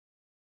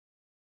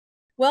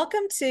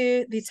Welcome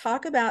to the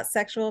Talk About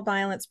Sexual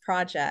Violence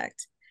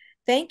project.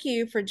 Thank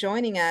you for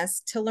joining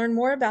us to learn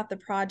more about the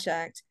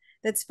project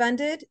that's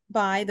funded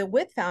by the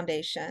WIT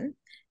Foundation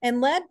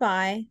and led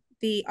by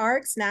the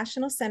ARC's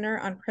National Center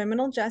on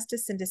Criminal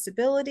Justice and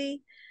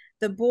Disability,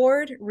 the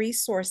Board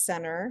Resource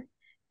Center,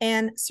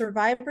 and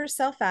survivor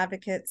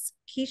self-advocates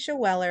Keisha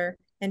Weller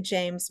and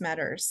James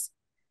Metters.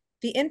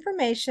 The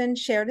information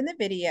shared in the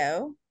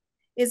video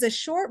is a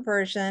short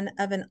version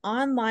of an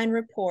online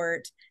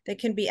report that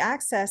can be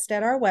accessed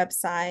at our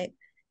website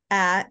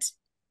at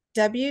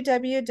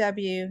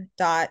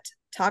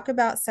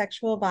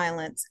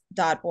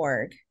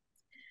www.talkaboutsexualviolence.org.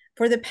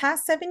 For the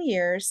past 7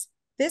 years,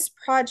 this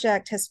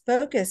project has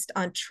focused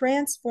on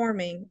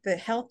transforming the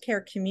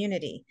healthcare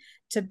community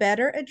to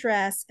better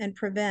address and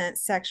prevent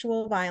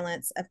sexual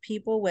violence of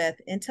people with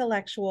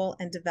intellectual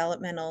and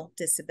developmental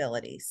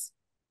disabilities.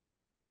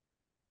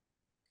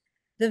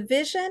 The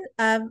vision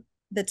of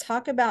the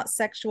Talk About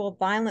Sexual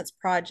Violence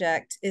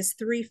project is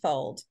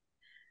threefold.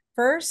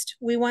 First,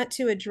 we want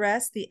to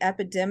address the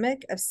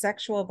epidemic of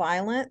sexual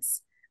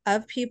violence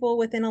of people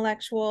with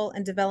intellectual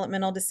and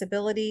developmental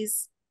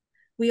disabilities.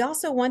 We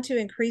also want to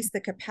increase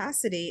the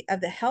capacity of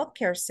the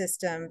healthcare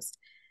systems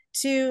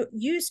to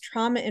use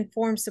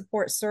trauma-informed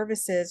support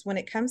services when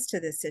it comes to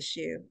this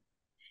issue.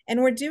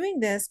 And we're doing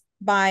this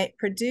by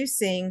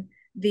producing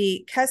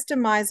the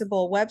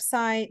customizable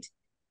website,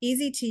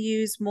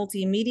 easy-to-use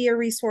multimedia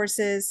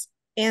resources,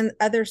 and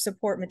other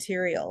support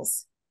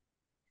materials.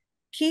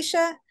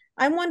 Keisha,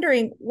 I'm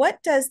wondering,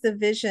 what does the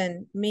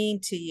vision mean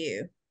to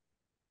you?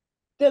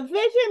 The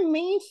vision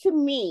means to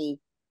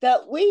me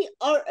that we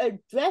are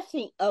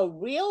addressing a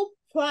real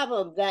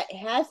problem that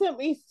hasn't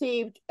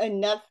received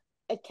enough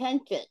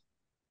attention.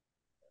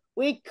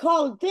 We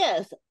call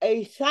this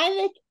a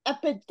silent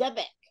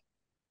epidemic.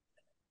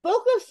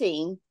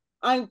 Focusing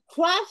on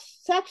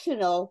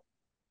cross-sectional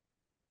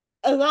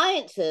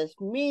alliances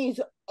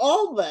means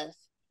all of us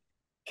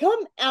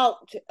come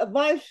out of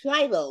our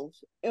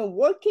silos and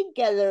work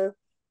together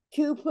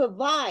to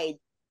provide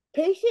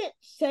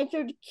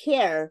patient-centered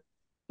care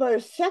for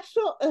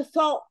sexual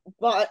assault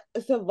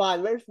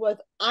survivors with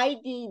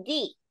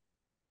IDD.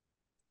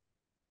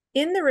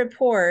 In the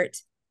report,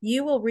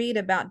 you will read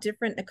about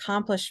different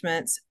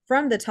accomplishments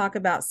from the Talk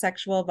About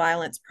Sexual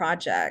Violence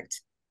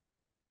project.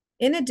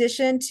 In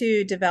addition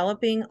to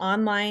developing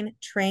online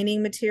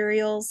training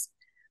materials,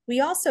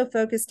 we also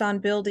focused on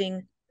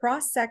building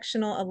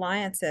cross-sectional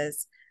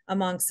alliances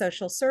among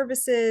social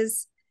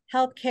services,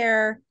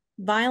 healthcare,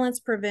 violence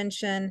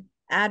prevention,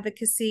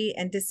 advocacy,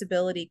 and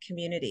disability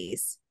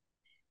communities.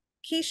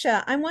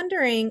 Keisha, I'm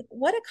wondering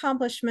what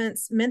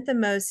accomplishments meant the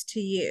most to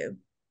you?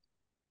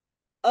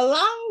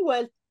 Along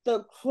with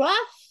the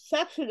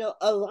cross-sectional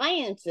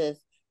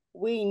alliances,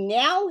 we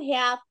now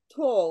have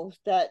tools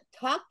that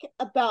Talk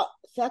About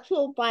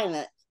Sexual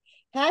Violence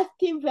has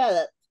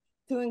developed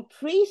to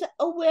increase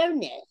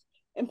awareness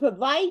and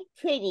provide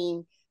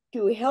training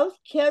to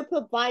healthcare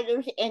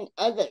providers and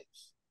others.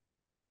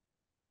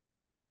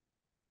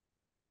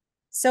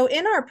 So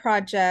in our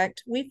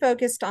project, we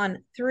focused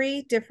on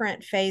 3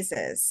 different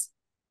phases.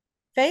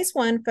 Phase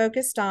 1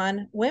 focused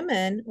on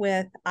women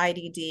with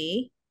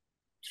IDD.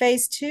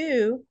 Phase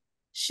 2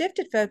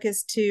 shifted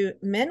focus to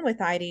men with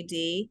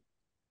IDD.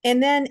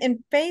 And then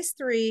in phase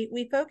 3,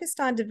 we focused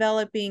on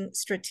developing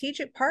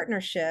strategic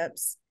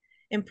partnerships,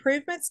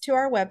 improvements to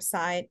our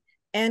website,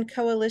 and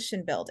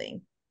coalition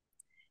building.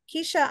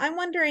 Keisha, I'm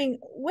wondering,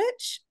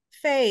 which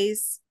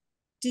phase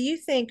do you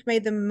think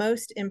made the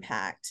most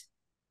impact?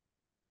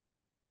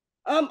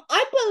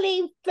 I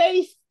believe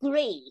phase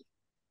 3,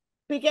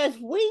 because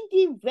we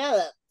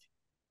developed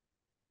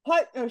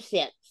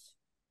partnerships.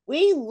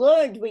 We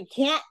learned we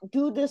can't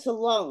do this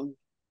alone.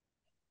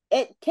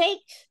 It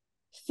takes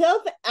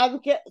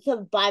self-advocate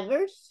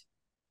survivors,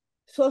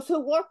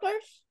 social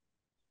workers,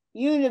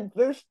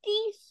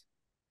 universities,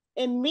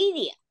 and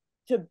media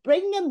to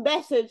bring the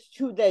message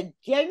to the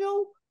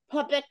general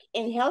public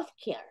in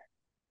healthcare.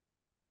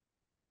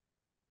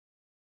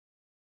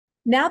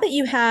 Now that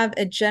you have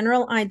a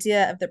general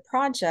idea of the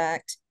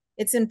project,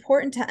 it's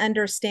important to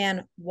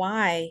understand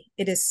why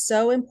it is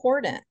so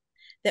important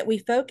that we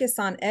focus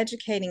on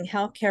educating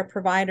healthcare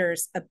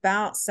providers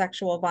about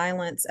sexual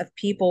violence of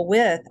people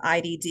with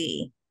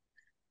IDD.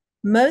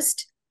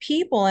 Most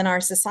people in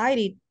our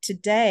society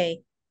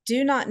today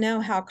do not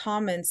know how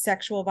common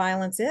sexual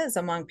violence is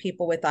among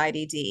people with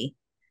IDD.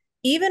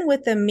 Even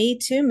with the Me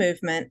Too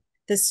movement,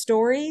 the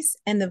stories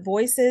and the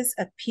voices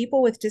of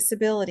people with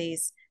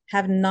disabilities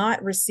have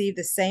not received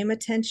the same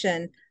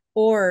attention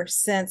or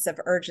sense of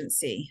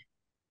urgency.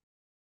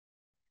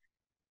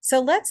 So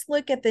let's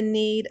look at the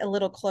need a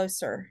little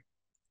closer.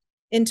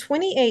 In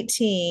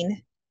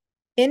 2018,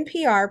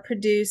 NPR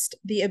produced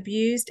the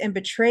Abused and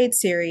Betrayed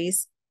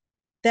series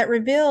that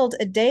revealed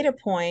a data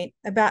point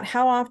about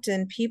how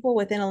often people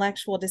with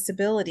intellectual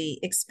disability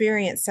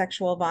experience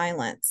sexual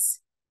violence.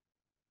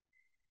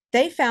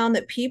 They found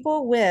that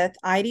people with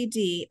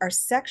IDD are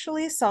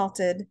sexually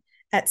assaulted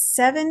at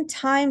 7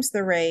 times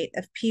the rate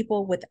of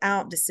people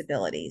without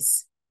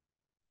disabilities.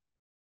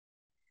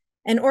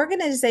 An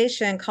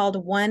organization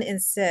called 1 in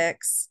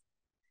 6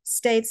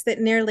 states that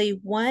nearly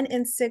 1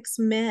 in 6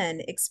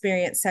 men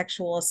experience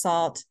sexual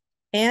assault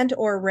and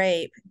or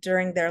rape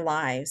during their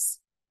lives.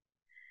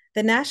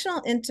 The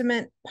National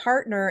Intimate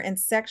Partner and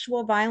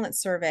Sexual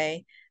Violence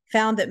Survey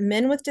found that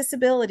men with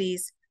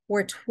disabilities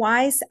were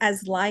twice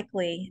as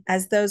likely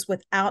as those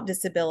without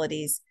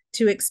disabilities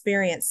to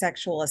experience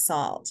sexual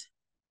assault.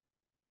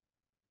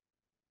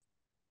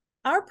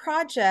 Our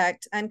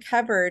project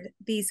uncovered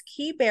these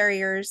key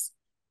barriers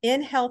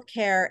in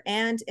healthcare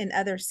and in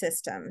other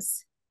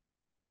systems.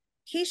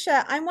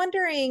 Keisha, I'm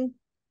wondering,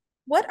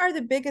 what are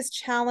the biggest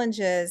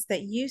challenges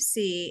that you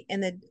see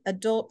in the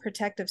adult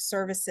protective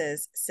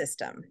services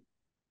system?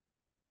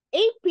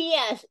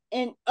 APS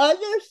and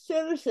other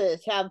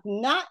services have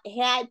not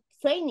had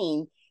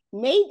training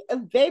made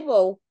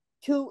available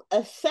to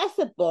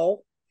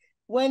accessible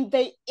when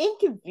they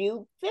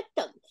interview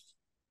victims.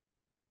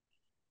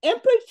 In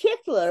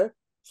particular,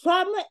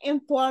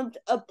 trauma-informed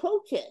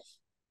approaches.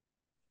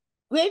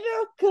 Greater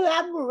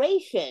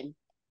collaboration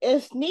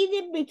is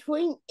needed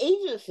between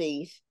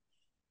agencies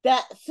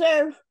that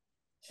serve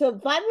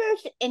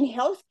survivors in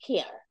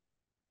healthcare.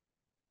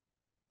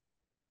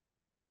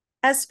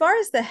 As far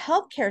as the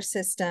healthcare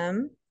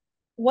system,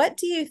 what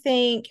do you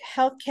think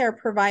healthcare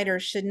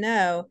providers should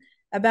know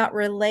about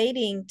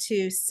relating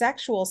to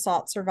sexual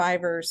assault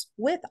survivors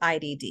with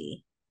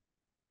IDD?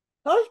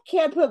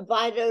 Healthcare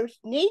providers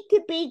need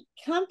to be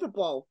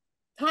comfortable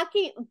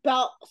talking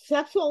about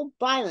sexual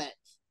violence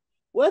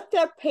with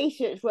their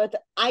patients with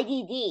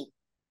IDD.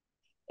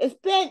 It's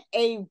been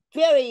a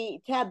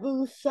very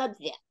taboo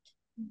subject.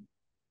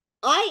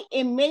 I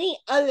and many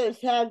others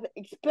have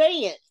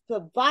experienced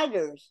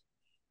providers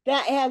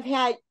that have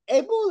had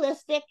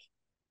ableistic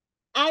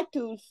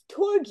attitudes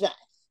towards us.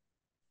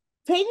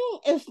 Training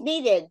is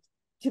needed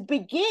to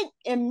begin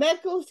in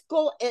medical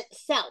school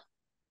itself.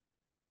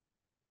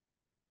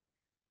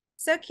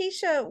 So,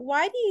 Keisha,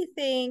 why do you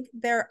think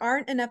there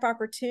aren't enough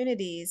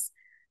opportunities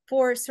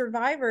for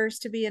survivors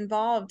to be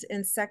involved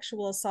in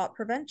sexual assault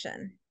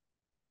prevention?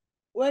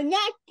 We're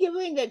not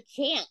given the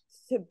chance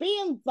to be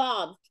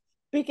involved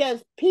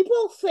because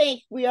people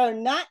think we are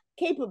not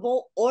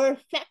capable or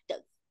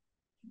effective.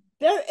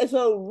 There is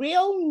a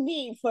real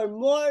need for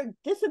more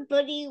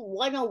Disability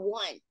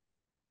 101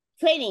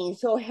 training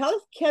so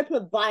healthcare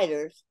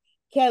providers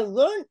can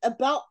learn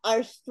about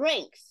our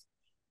strengths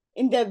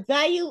and the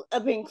value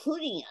of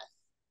including us.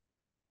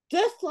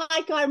 Just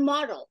like our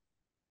motto,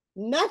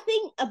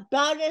 nothing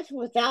about us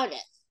without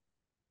us.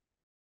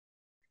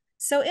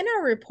 So, in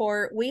our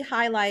report, we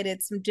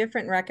highlighted some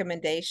different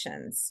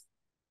recommendations.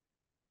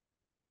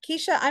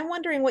 Keisha, I'm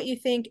wondering what you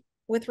think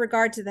with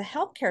regard to the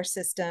healthcare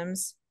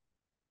systems.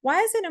 Why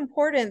is it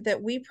important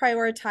that we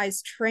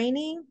prioritize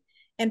training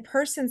and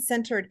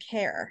person-centered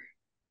care?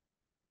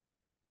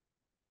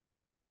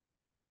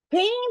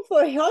 Training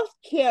for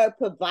healthcare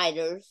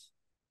providers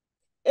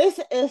is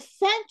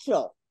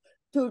essential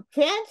to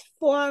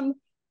transform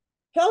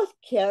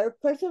healthcare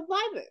for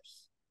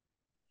survivors.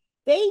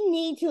 They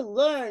need to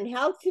learn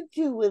how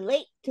to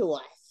relate to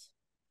us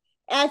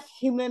as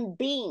human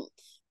beings.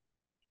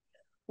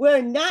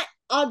 We're not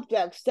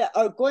objects that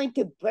are going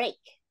to break.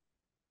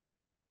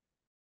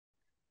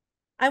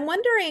 I'm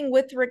wondering,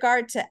 with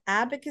regard to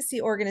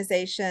advocacy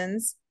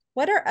organizations,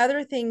 what are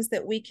other things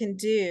that we can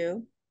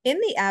do in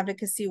the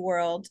advocacy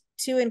world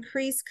to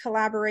increase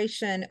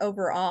collaboration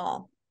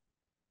overall?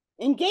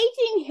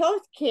 Engaging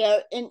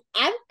healthcare and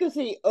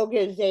advocacy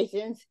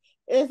organizations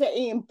is an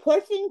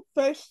important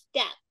first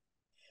step.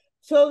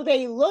 So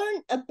they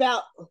learn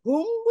about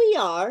whom we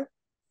are,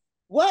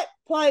 what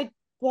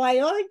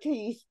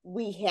priorities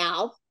we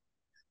have,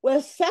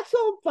 with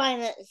sexual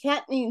violence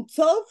happening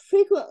so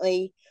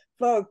frequently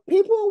for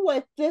people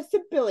with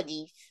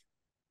disabilities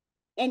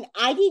and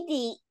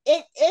IDD,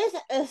 it is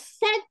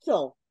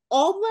essential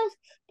all of us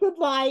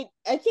provide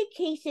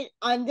education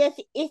on this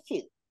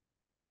issue.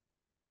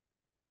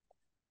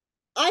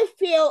 I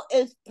feel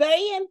it's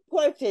very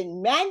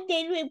important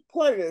mandated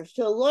reporters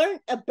to learn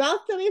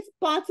about the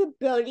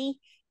responsibility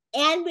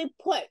and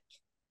report,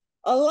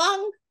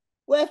 along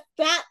with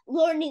that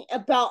learning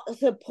about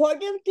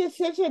supportive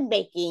decision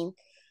making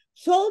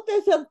so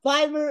the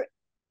survivor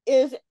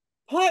is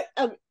part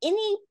of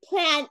any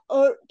plan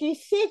or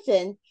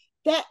decision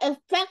that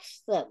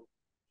affects them.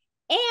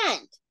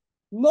 And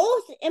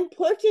most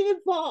important of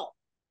all,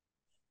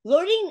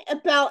 learning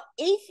about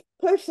each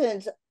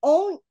person's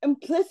own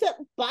implicit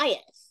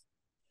bias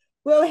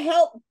will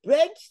help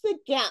bridge the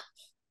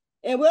gaps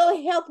and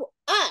will help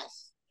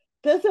us,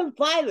 the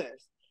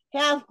survivors,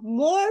 have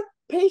more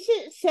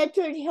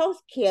patient-centered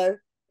healthcare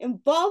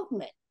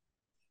involvement.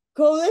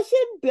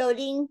 Coalition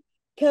building,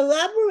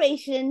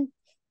 collaboration,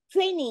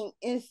 training,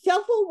 and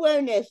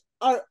self-awareness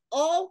are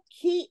all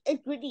key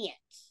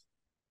ingredients.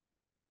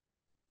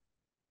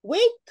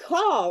 We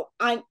call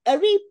on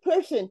every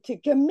person to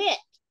commit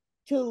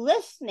to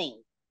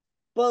listening,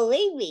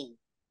 believing,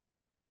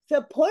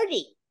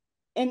 supporting,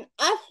 and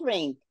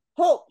offering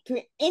hope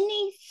to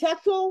any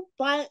sexual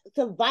violence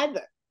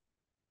survivor.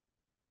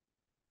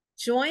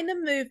 Join the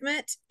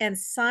movement and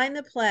sign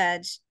the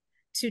pledge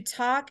to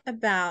talk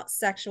about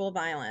sexual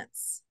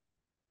violence.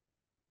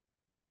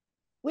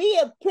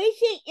 We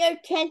appreciate your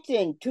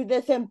attention to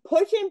this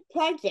important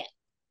project.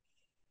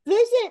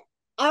 Visit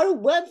our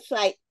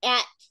website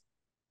at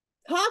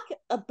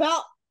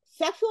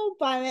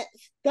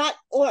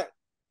talkaboutsexualviolence.org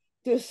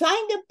to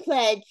sign the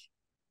pledge,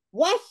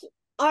 watch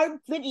our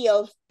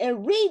videos,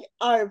 and read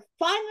our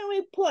final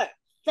report.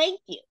 Thank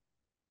you.